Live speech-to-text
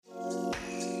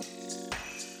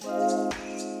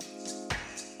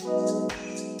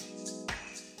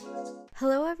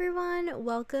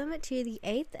welcome to the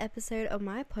 8th episode of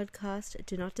my podcast,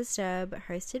 Do Not Disturb,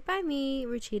 hosted by me,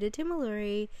 Ruchita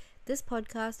Timaluri. This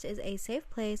podcast is a safe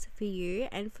place for you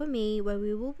and for me where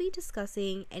we will be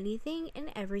discussing anything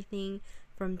and everything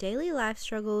from daily life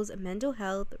struggles, mental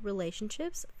health,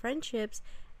 relationships, friendships,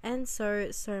 and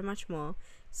so much more.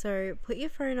 So put your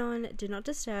phone on, do not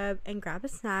disturb, and grab a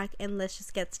snack, and let's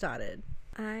just get started.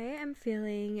 I am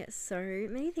feeling so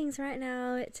many things right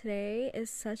now. Today is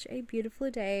such a beautiful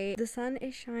day. The sun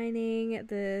is shining,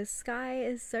 the sky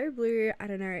is so blue. I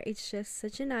don't know, it's just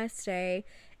such a nice day.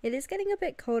 It is getting a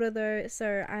bit colder though,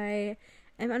 so I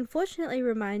am unfortunately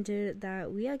reminded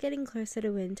that we are getting closer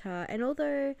to winter. And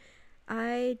although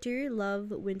I do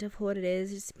love winter for what it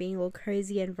is, just being all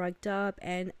cozy and rugged up,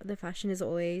 and the fashion is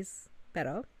always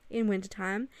better in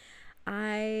wintertime,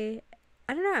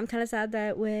 I don't know, I'm kind of sad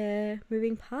that we're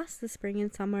moving past the spring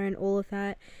and summer and all of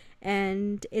that,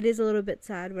 and it is a little bit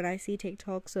sad when I see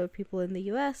TikToks of people in the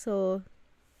US or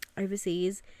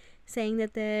overseas saying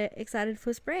that they're excited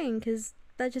for spring, because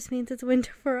that just means it's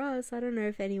winter for us. I don't know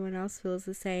if anyone else feels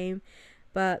the same,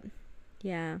 but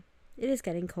yeah, it is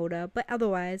getting colder. But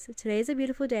otherwise, today is a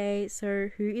beautiful day, so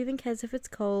who even cares if it's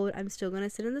cold? I'm still gonna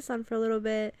sit in the sun for a little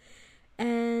bit,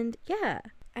 and yeah,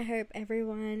 I hope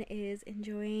everyone is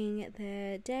enjoying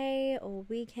their day or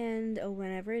weekend or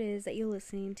whenever it is that you're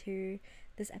listening to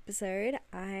this episode.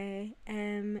 I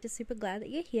am just super glad that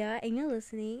you're here and you're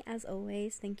listening. As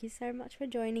always, thank you so much for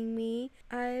joining me.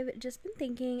 I've just been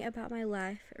thinking about my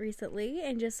life recently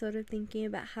and just sort of thinking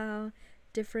about how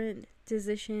different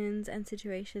decisions and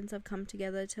situations have come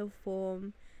together to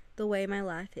form the way my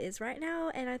life is right now,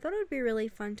 and I thought it would be really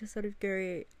fun to sort of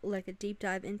go like a deep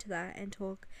dive into that and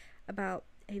talk about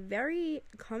a very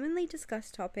commonly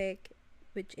discussed topic,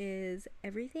 which is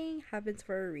everything happens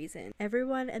for a reason.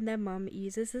 Everyone and their mum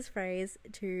uses this phrase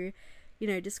to,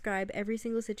 describe every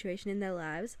single situation in their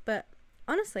lives, but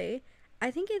honestly,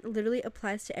 I think it literally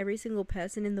applies to every single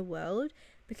person in the world,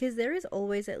 because there is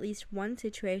always at least one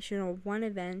situation or one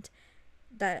event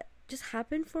that just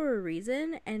happened for a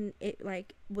reason, and it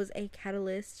was a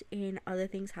catalyst in other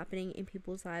things happening in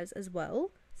people's lives as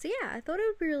well. So yeah, I thought it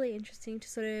would be really interesting to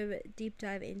sort of deep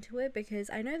dive into it, because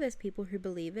I know there's people who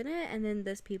believe in it and then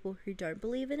there's people who don't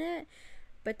believe in it,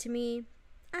 but to me,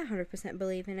 I 100%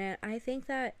 believe in it. I think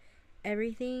that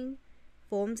everything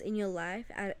forms in your life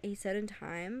at a certain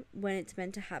time when it's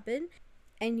meant to happen,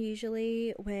 and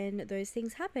usually when those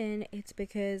things happen, it's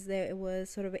because there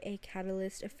was sort of a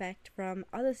catalyst effect from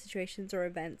other situations or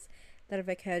events that have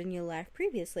occurred in your life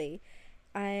previously.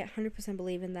 I 100%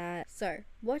 believe in that. So,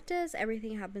 what does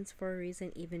everything happens for a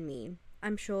reason even mean?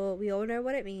 I'm sure we all know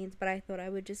what it means, but I thought I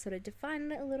would just sort of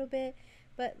define it a little bit.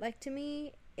 But to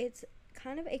me, it's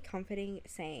kind of a comforting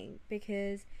saying,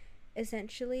 because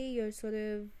essentially you're sort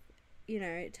of,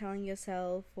 telling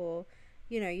yourself, or,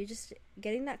 you're just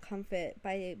getting that comfort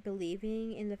by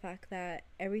believing in the fact that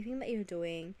everything that you're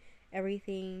doing,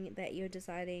 everything that you're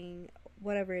deciding,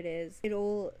 whatever it is, it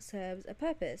all serves a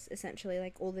purpose, essentially.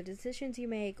 Like, all the decisions you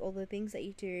make, all the things that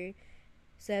you do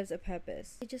serves a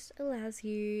purpose. It just allows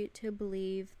you to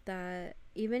believe that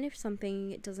even if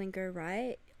something doesn't go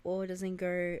right or doesn't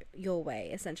go your way,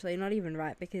 essentially, not even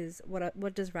right, because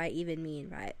what does right even mean,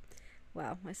 right?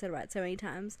 Wow, I said right so many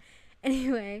times.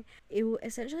 Anyway, it will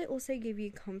essentially also give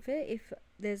you comfort if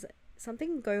there's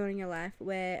something going on in your life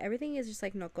where everything is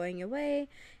just not going your way,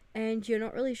 and you're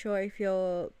not really sure if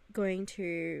you're going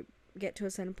to get to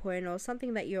a certain point, or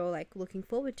something that you're looking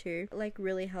forward to.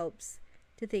 Really helps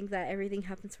to think that everything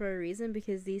happens for a reason,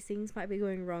 because these things might be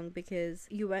going wrong because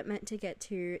you weren't meant to get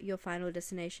to your final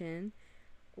destination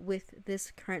with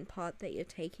this current path that you're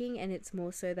taking, and it's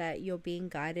more so that you're being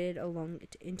guided along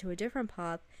into a different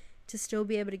path to still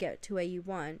be able to get to where you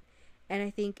want. And I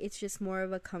think it's just more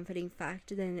of a comforting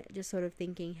fact than just sort of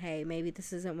thinking, hey, maybe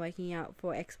this isn't working out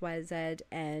for XYZ,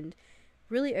 and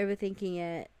really overthinking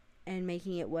it and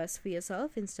making it worse for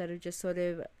yourself, instead of just sort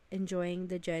of enjoying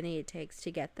the journey it takes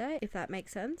to get there, if that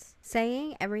makes sense.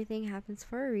 Saying everything happens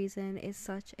for a reason is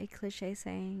such a cliche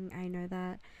saying, I know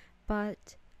that,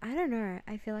 but I don't know,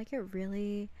 I feel like it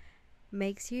really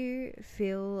makes you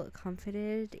feel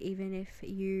comforted, even if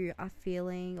you are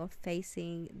feeling or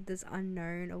facing this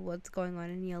unknown of what's going on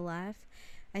in your life.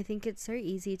 I think it's so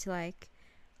easy to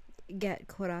get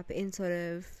caught up in sort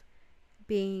of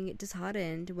being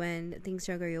disheartened when things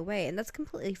don't go your way, and that's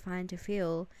completely fine to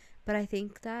feel. But I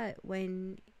think that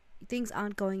when things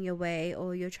aren't going your way,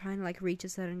 or you're trying to reach a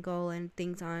certain goal and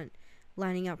things aren't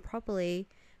lining up properly,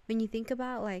 when you think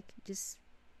about just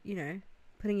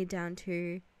putting it down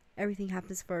to everything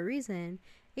happens for a reason,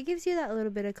 it gives you that little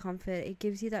bit of comfort. It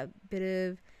gives you that bit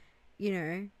of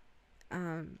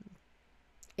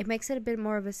it makes it a bit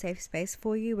more of a safe space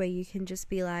for you, where you can just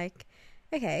be like,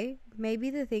 okay, maybe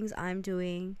the things I'm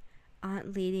doing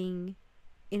aren't leading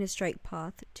in a straight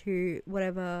path to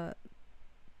whatever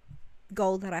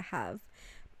goal that I have,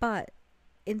 but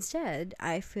instead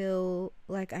I feel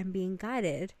like I'm being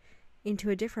guided into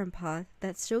a different path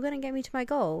that's still going to get me to my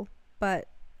goal, but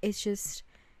it's just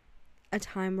a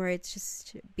time where it's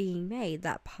just being made,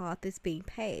 that path is being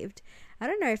paved. I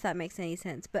don't know if that makes any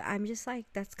sense, but I'm just like,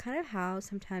 that's kind of how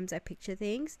sometimes I picture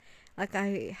things. Like,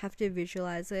 I have to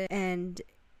visualize it, and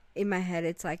in my head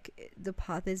it's like the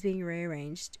path is being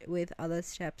rearranged with other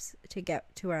steps to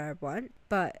get to where I want,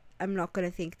 but I'm not going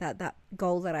to think that that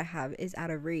goal that I have is out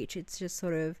of reach. It's just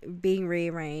sort of being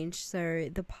rearranged, so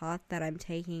the path that I'm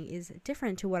taking is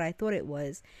different to what I thought it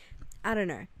was. I don't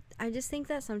know. I just think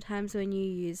that sometimes when you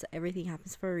use everything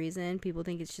happens for a reason, people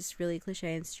think it's just really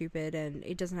cliche and stupid, and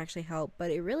it doesn't actually help, but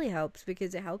it really helps,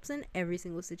 because it helps in every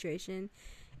single situation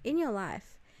in your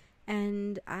life.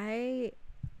 And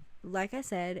like I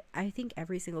said, I think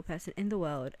every single person in the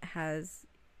world has,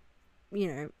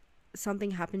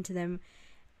 something happen to them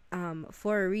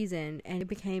for a reason, and it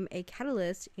became a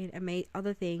catalyst in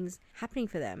other things happening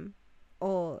for them,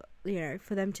 or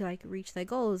for them to like reach their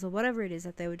goals or whatever it is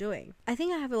that they were doing. I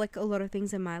think I have like a lot of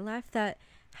things in my life that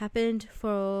happened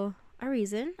for a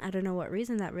reason. I don't know what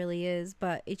reason that really is,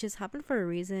 but it just happened for a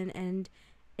reason, and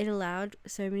it allowed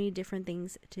so many different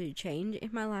things to change in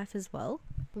my life as well.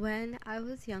 When I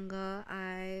was younger,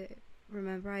 I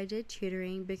remember I did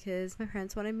tutoring because my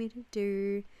parents wanted me to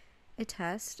do a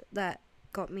test that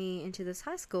got me into this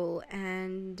high school,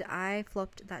 and I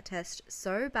flopped that test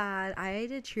so bad. I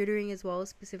did tutoring as well,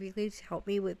 specifically to help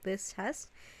me with this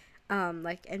test,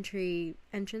 like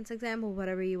entrance exam or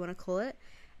whatever you want to call it,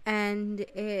 and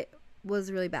it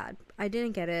was really bad. I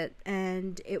didn't get it,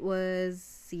 and it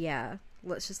was,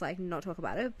 let's just like not talk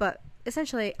about it, but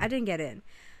essentially I didn't get in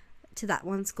to that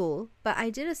one school. But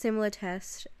I did a similar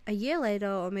test a year later,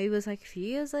 or maybe it was like a few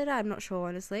years later, I'm not sure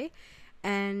honestly,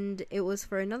 and it was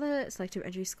for another selective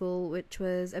entry school, which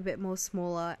was a bit more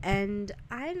smaller, and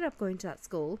I ended up going to that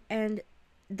school, and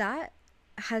that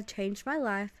had changed my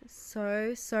life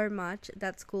so much.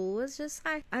 That school was just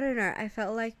like, I don't know, I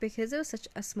felt like because it was such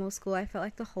a small school, I felt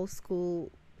like the whole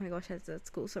school, oh my gosh, I love that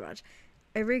school so much.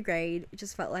 Every grade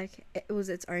just felt like it was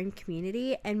its own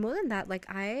community, and more than that, like,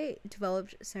 I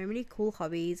developed so many cool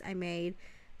hobbies, I made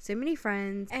so many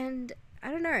friends, and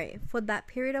I don't know, for that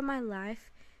period of my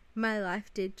life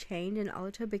did change and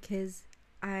alter, because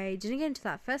I didn't get into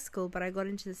that first school, but I got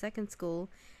into the second school,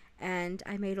 and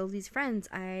I made all these friends.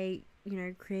 I,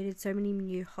 created so many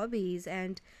new hobbies,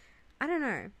 and I don't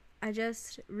know, I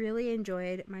just really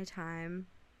enjoyed my time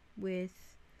with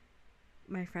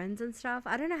my friends and stuff.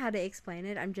 I don't know how to explain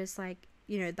it. I'm just like,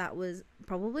 that was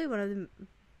probably one of the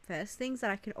first things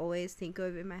that I can always think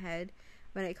of in my head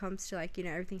when it comes to like,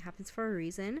 everything happens for a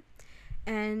reason.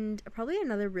 And probably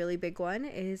another really big one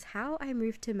is how I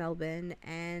moved to Melbourne,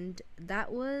 and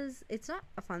it's not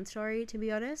a fun story, to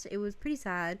be honest. It was pretty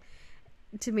sad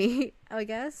to me, I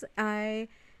guess. I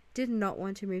did not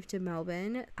want to move to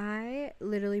Melbourne. I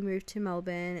literally moved to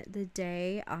Melbourne the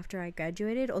day after I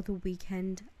graduated, or the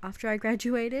weekend after I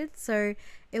graduated, so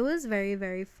it was very,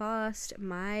 very fast.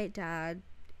 My dad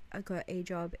got a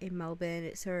job in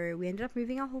Melbourne, so we ended up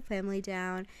moving our whole family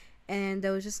down, and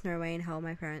there was just no way in hell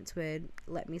my parents would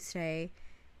let me stay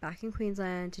back in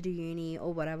Queensland to do uni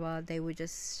or whatever. They were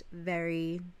just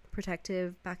very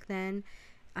protective back then.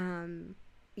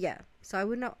 So I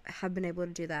would not have been able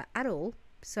to do that at all.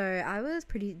 So I was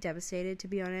pretty devastated, to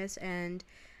be honest, and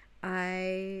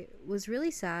I was really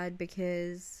sad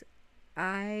because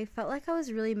I felt like I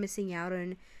was really missing out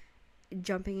on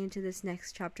jumping into this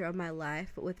next chapter of my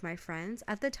life with my friends.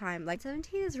 At the time, like,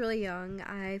 17 is really young.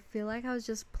 I feel like I was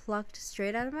just plucked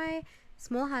straight out of my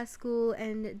small high school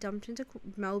and dumped into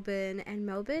Melbourne, and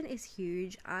Melbourne is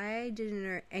huge. I didn't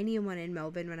know anyone in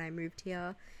Melbourne when I moved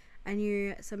here. I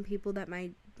knew some people that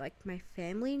my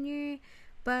family knew,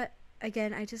 but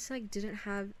again, I just like didn't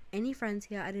have any friends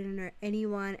here. I didn't know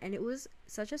anyone, and it was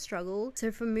such a struggle.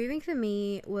 So for moving for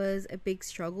me was a big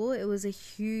struggle. It was a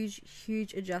huge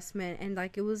adjustment, and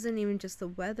like, it wasn't even just the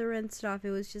weather and stuff.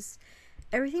 It was just,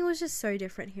 everything was just so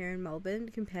different here in Melbourne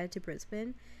compared to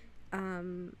Brisbane.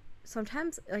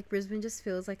 Sometimes like Brisbane just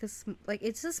feels like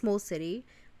it's a small city,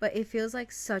 but it feels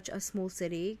like such a small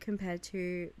city compared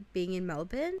to being in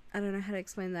Melbourne. I don't know how to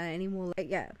explain that anymore.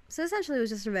 So essentially it was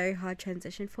just a very hard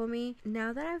transition for me.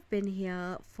 Now that I've been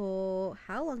here for,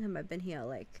 how long have I been here?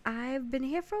 Like, I've been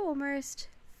here for almost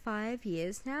 5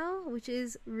 years now, which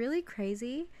is really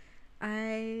crazy.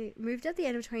 I moved at the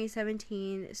end of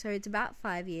 2017, so it's about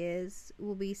 5 years.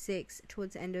 Will be 6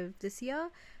 towards the end of this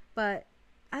year. But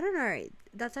I don't know,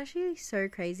 that's actually so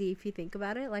crazy if you think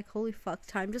about it. Like, holy fuck,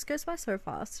 time just goes by so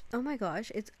fast. Oh my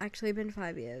gosh, it's actually been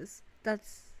 5 years.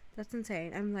 That's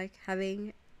insane. I'm like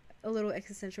having a little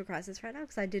existential crisis right now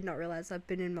because I did not realize I've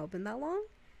been in Melbourne that long.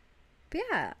 But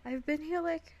yeah, I've been here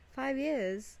like 5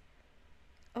 years.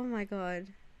 Oh my god.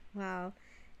 Wow.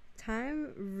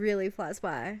 Time really flies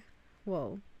by.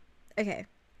 Whoa. Okay,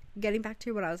 getting back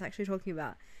to what I was actually talking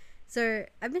about. So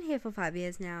I've been here for 5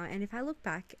 years now, and if I look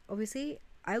back, obviously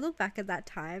I look back at that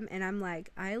time and I'm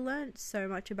like, I learned so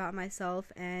much about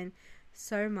myself and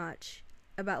so much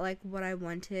about like what I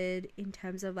wanted in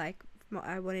terms of like what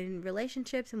I wanted in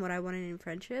relationships and what I wanted in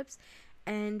friendships.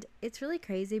 And it's really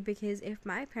crazy because if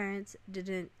my parents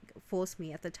didn't force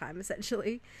me at the time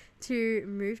essentially to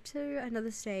move to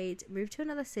another state, move to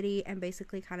another city, and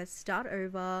basically kind of start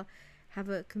over, have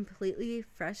a completely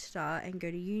fresh start and go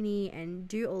to uni and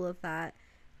do all of that.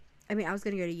 I mean, I was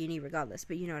going to go to uni regardless,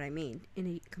 but you know what I mean, in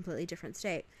a completely different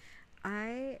state.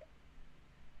 I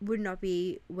would not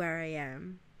be where I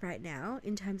am right now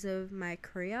in terms of my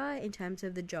career, in terms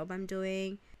of the job I'm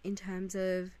doing, in terms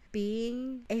of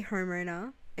being a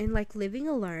homeowner and like living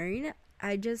alone.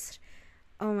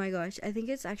 Oh my gosh, I think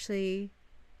it's actually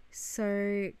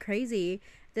so crazy.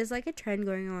 There's like a trend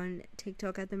going on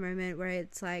TikTok at the moment where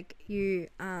it's like you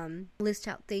list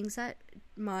out things that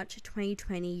March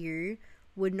 2020 you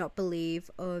would not believe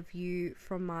of you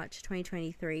from March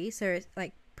 2023. So it's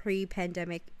like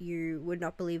pre-pandemic you would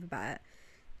not believe about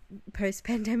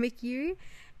post-pandemic you.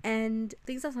 And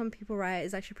things that some people write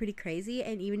is actually pretty crazy.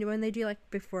 And even when they do like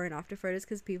before and after photos,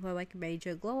 because people are like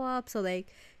major glow ups or they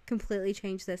completely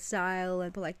change their style,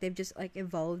 and but like they've just like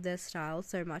evolved their style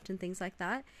so much and things like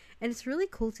that. And it's really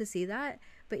cool to see that.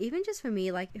 But even just for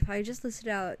me, like if I just listed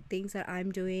out things that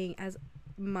I'm doing as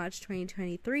March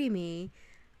 2023 me,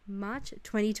 March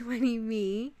 2020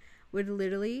 me would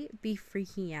literally be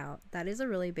freaking out. That is a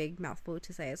really big mouthful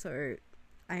to say, so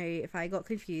if I got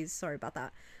confused, sorry about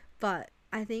that. But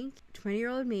I think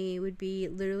 20-year-old me would be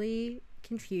literally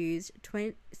confused.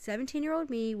 17-year-old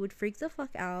me would freak the fuck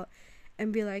out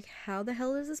and be like, how the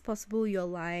hell is this possible? You're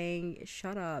lying.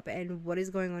 Shut up. And what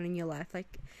is going on in your life?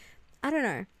 Like, I don't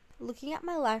know. Looking at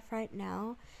my life right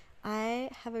now, I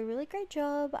have a really great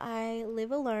job. I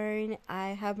live alone. I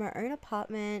have my own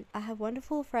apartment. I have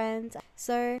wonderful friends.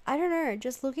 So, I don't know.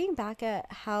 Just looking back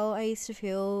at how I used to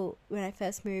feel when I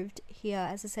first moved here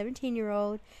as a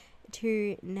 17-year-old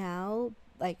to now,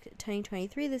 like turning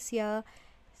 23 this year,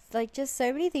 like just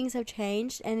so many things have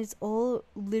changed, and it's all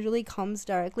literally comes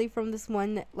directly from this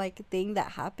one like thing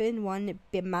that happened, one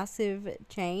massive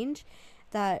change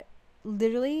that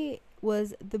literally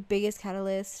was the biggest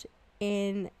catalyst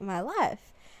in my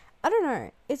life. I don't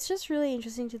know, it's just really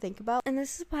interesting to think about. And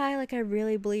this is why like I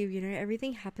really believe, you know,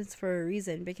 everything happens for a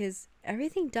reason, because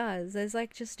everything does. There's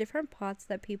like just different parts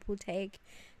that people take,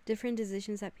 different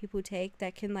decisions that people take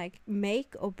that can like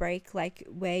make or break like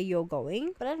where you're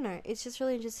going. But I don't know, it's just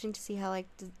really interesting to see how like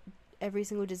every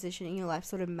single decision in your life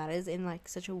sort of matters in like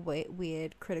such a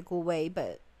weird critical way,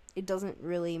 but it doesn't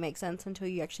really make sense until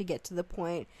you actually get to the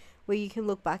point where you can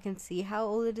look back and see how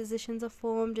all the decisions are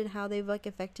formed and how they've like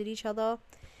affected each other.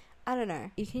 I don't know.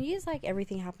 You can use like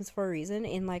everything happens for a reason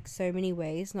in like so many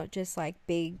ways, not just like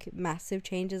big massive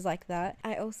changes like that.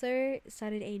 I also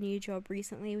started a new job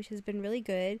recently, which has been really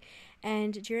good.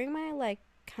 And during my like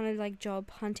kind of like job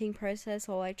hunting process,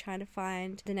 or like trying to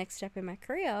find the next step in my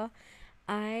career,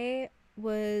 I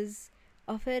was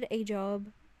offered a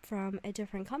job from a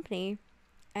different company,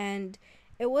 and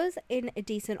it was in a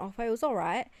decent offer. It was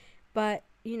alright, but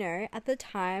you know, at the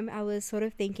time I was sort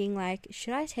of thinking like,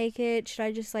 should I take it? Should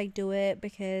I just like do it?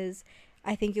 Because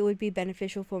I think it would be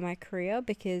beneficial for my career,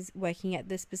 because working at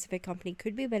this specific company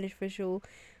could be beneficial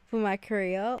for my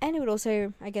career, and it would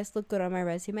also, I guess, look good on my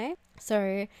resume.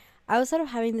 So I was sort of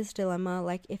having this dilemma,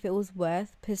 like if it was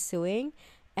worth pursuing.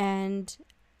 And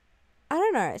I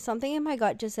don't know, something in my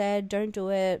gut just said, don't do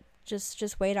it,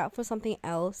 just wait out for something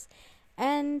else.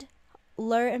 And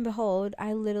lo and behold,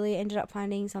 I literally ended up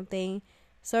finding something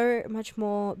so much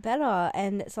more better,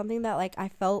 and something that like I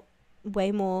felt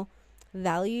way more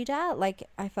valued at. Like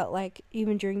I felt like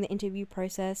even during the interview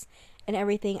process and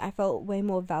everything, I felt way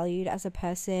more valued as a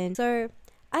person. So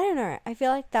I don't know, I feel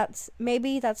like that's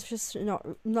just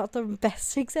not the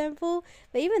best example,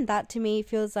 but even that to me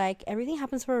feels like everything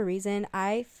happens for a reason.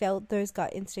 I felt those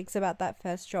gut instincts about that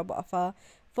first job offer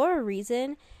for a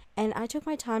reason, and I took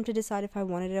my time to decide if I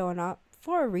wanted it or not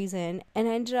for a reason, and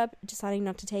I ended up deciding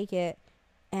not to take it.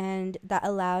 And that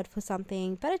allowed for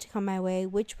something better to come my way,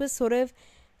 which was sort of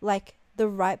like the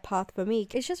right path for me.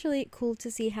 It's just really cool to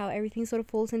see how everything sort of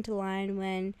falls into line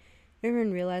when you don't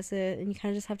even realize it, and you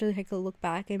kind of just have to take a look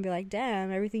back and be like,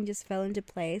 damn, everything just fell into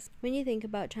place. When you think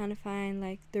about trying to find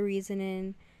like the reason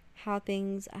in how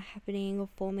things are happening or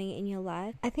forming in your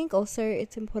life, I think also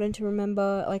it's important to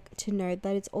remember, like, to note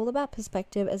that it's all about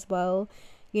perspective as well.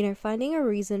 You know, finding a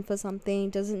reason for something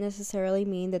doesn't necessarily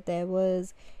mean that there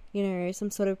was, you know,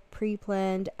 some sort of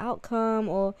pre-planned outcome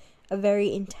or a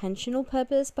very intentional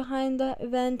purpose behind that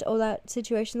event or that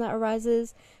situation that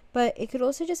arises. But it could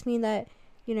also just mean that,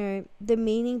 you know, the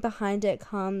meaning behind it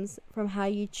comes from how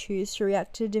you choose to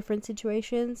react to different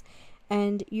situations,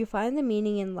 and you find the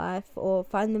meaning in life or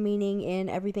find the meaning in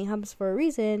everything happens for a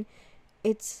reason.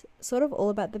 It's sort of all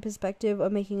about the perspective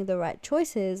of making the right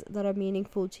choices that are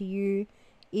meaningful to you,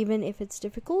 even if it's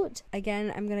difficult.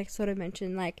 Again, I'm going to sort of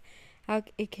mention like how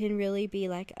it can really be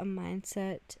like a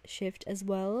mindset shift as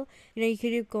well. You know, you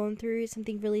could have gone through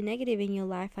something really negative in your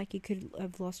life, like you could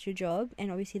have lost your job,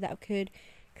 and obviously that could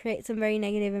create some very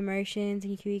negative emotions,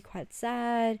 and you could be quite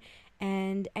sad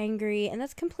and angry, and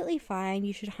that's completely fine.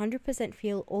 You should 100%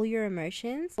 feel all your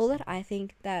emotions. All that I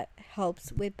think that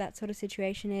helps with that sort of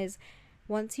situation is,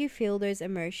 once you feel those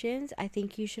emotions, I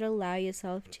think you should allow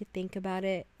yourself to think about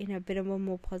it in a bit of a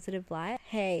more positive light.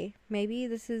 Hey, maybe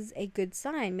this is a good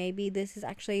sign. Maybe this is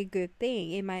actually a good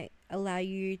thing. It might allow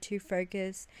you to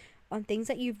focus on things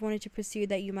that you've wanted to pursue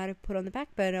that you might have put on the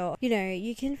back burner. You know,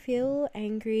 you can feel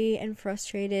angry and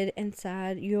frustrated and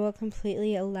sad. You are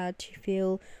completely allowed to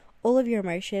feel all of your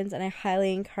emotions, and I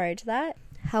highly encourage that.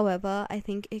 However, I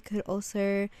think it could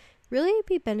also really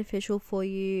be beneficial for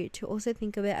you to also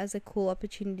think of it as a cool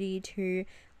opportunity to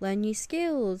learn new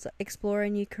skills, explore a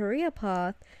new career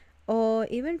path, or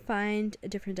even find a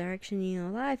different direction in your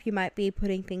life. You might be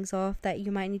putting things off that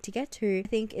you might need to get to. I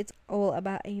think it's all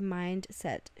about a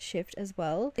mindset shift as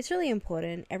well. It's really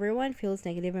important. Everyone feels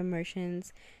negative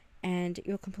emotions, and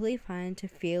you're completely fine to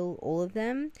feel all of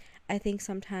them. I think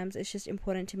sometimes it's just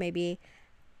important to maybe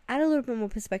add a little bit more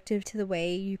perspective to the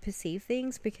way you perceive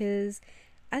things, because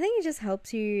I think it just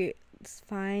helps you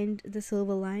find the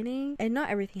silver lining. And not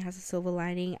everything has a silver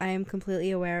lining. I am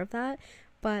completely aware of that.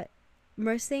 But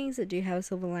most things that do have a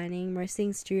silver lining, most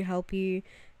things do help you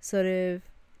sort of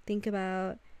think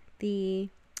about the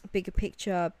bigger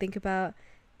picture, think about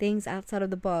things outside of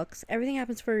the box. Everything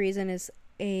happens for a reason is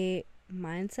a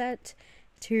mindset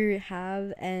to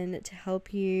have and to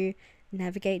help you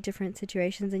navigate different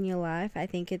situations in your life. I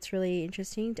think it's really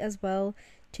interesting as well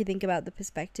to think about the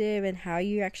perspective and how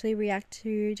you actually react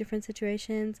to different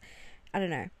situations. I don't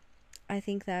know. I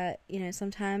think that, you know,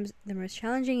 sometimes the most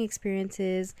challenging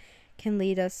experiences can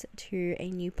lead us to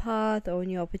a new path or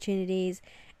new opportunities,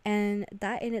 and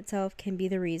that in itself can be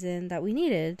the reason that we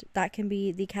needed. That can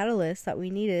be the catalyst that we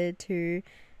needed to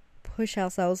push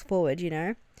ourselves forward, you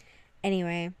know?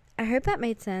 Anyway, I hope that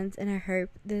made sense, and I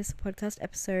hope this podcast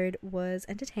episode was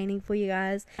entertaining for you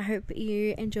guys. I hope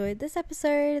you enjoyed this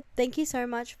episode. Thank you so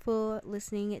much for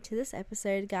listening to this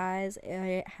episode, guys.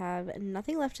 I have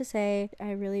nothing left to say.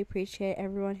 I really appreciate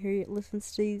everyone who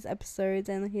listens to these episodes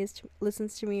and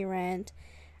listens to me rant.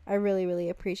 I really, really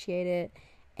appreciate it.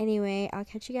 Anyway, I'll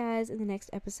catch you guys in the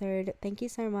next episode. Thank you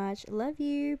so much. Love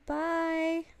you.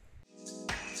 Bye.